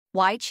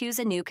Why choose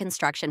a new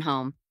construction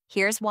home?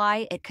 Here's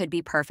why it could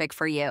be perfect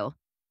for you.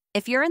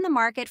 If you're in the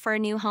market for a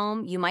new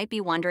home, you might be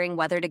wondering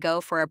whether to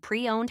go for a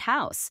pre-owned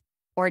house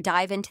or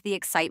dive into the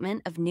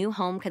excitement of new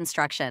home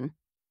construction.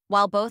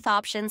 While both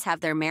options have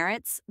their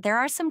merits, there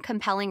are some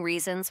compelling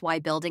reasons why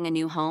building a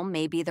new home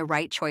may be the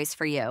right choice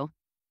for you.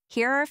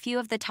 Here are a few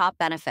of the top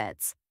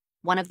benefits.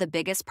 One of the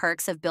biggest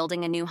perks of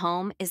building a new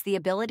home is the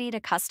ability to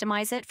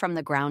customize it from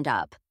the ground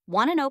up.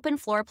 Want an open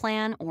floor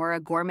plan or a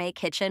gourmet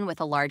kitchen with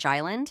a large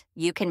island?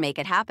 You can make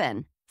it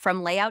happen.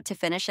 From layout to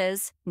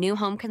finishes, new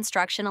home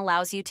construction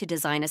allows you to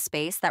design a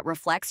space that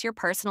reflects your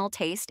personal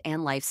taste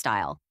and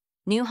lifestyle.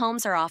 New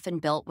homes are often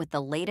built with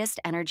the latest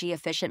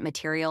energy-efficient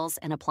materials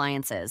and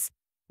appliances,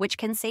 which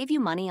can save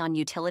you money on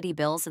utility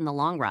bills in the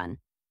long run.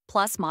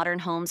 Plus, modern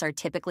homes are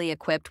typically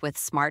equipped with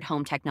smart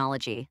home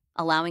technology,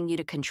 allowing you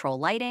to control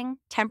lighting,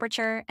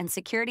 temperature, and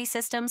security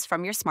systems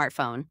from your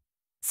smartphone.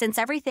 Since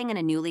everything in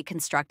a newly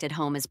constructed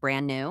home is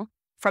brand new,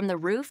 from the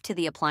roof to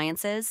the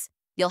appliances,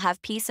 you'll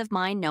have peace of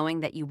mind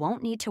knowing that you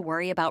won't need to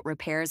worry about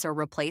repairs or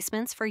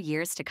replacements for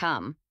years to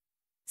come.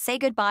 Say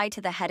goodbye to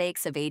the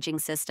headaches of aging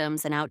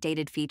systems and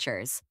outdated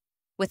features.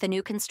 With a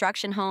new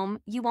construction home,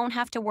 you won't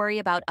have to worry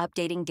about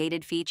updating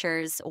dated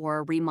features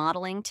or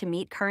remodeling to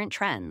meet current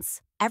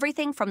trends.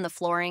 Everything from the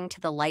flooring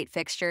to the light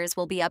fixtures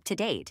will be up to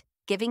date,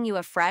 giving you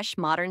a fresh,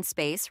 modern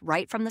space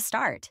right from the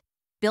start.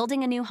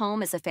 Building a new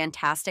home is a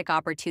fantastic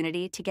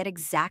opportunity to get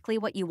exactly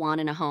what you want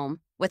in a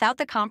home without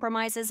the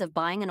compromises of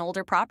buying an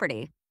older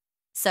property.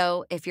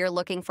 So, if you're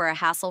looking for a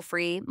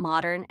hassle-free,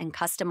 modern, and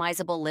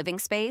customizable living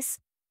space,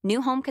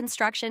 new home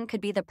construction could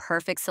be the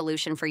perfect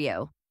solution for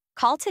you.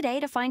 Call today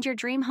to find your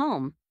dream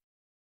home.